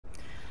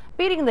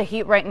Beating the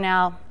heat right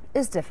now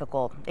is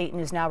difficult. 8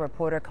 News Now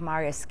reporter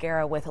Kamari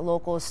Esquera with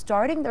locals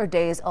starting their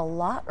days a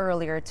lot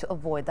earlier to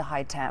avoid the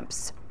high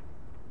temps.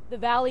 The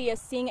valley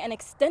is seeing an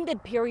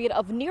extended period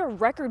of near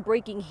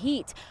record-breaking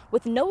heat.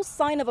 With no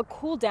sign of a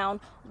cool down,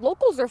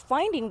 locals are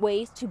finding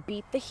ways to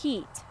beat the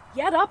heat.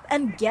 Get up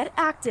and get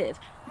active.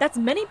 That's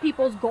many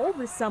people's goal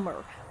this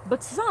summer.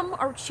 But some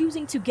are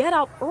choosing to get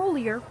out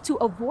earlier to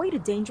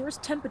avoid dangerous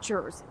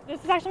temperatures.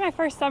 This is actually my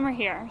first summer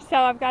here, so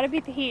I've got to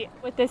beat the heat.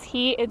 With this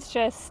heat, it's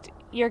just,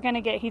 you're going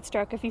to get heat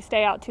stroke if you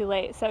stay out too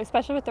late. So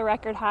especially with the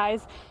record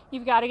highs,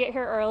 you've got to get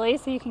here early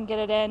so you can get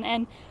it in.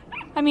 And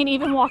I mean,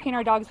 even walking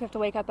our dogs, we have to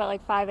wake up at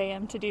like 5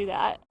 a.m. to do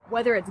that.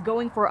 Whether it's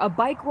going for a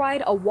bike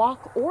ride, a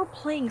walk, or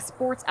playing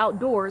sports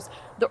outdoors,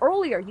 the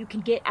earlier you can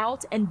get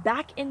out and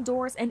back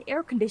indoors and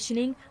air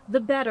conditioning,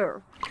 the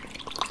better.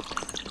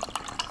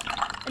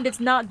 And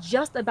it's not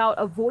just about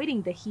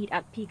avoiding the heat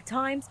at peak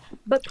times,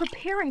 but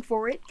preparing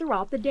for it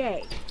throughout the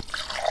day.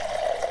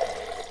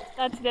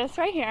 That's this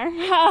right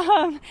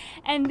here.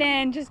 And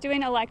then just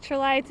doing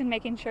electrolytes and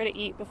making sure to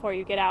eat before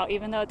you get out.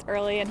 Even though it's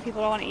early and people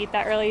don't want to eat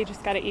that early, you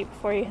just got to eat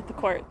before you hit the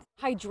court.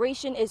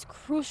 Hydration is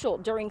crucial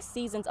during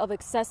seasons of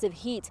excessive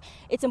heat.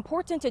 It's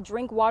important to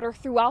drink water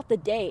throughout the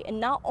day and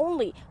not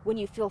only when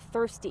you feel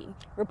thirsty.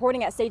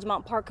 Reporting at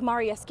Sagemont Park,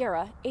 Kamari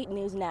Esquera, 8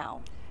 News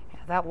Now.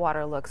 That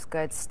water looks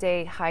good.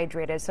 Stay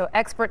hydrated. So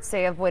experts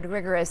say avoid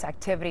rigorous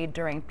activity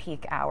during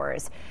peak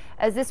hours.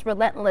 As this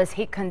relentless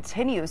heat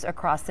continues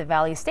across the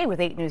valley, stay with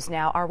 8 News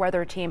Now. Our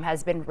weather team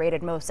has been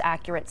rated most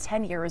accurate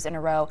 10 years in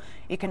a row.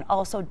 You can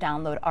also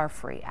download our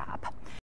free app.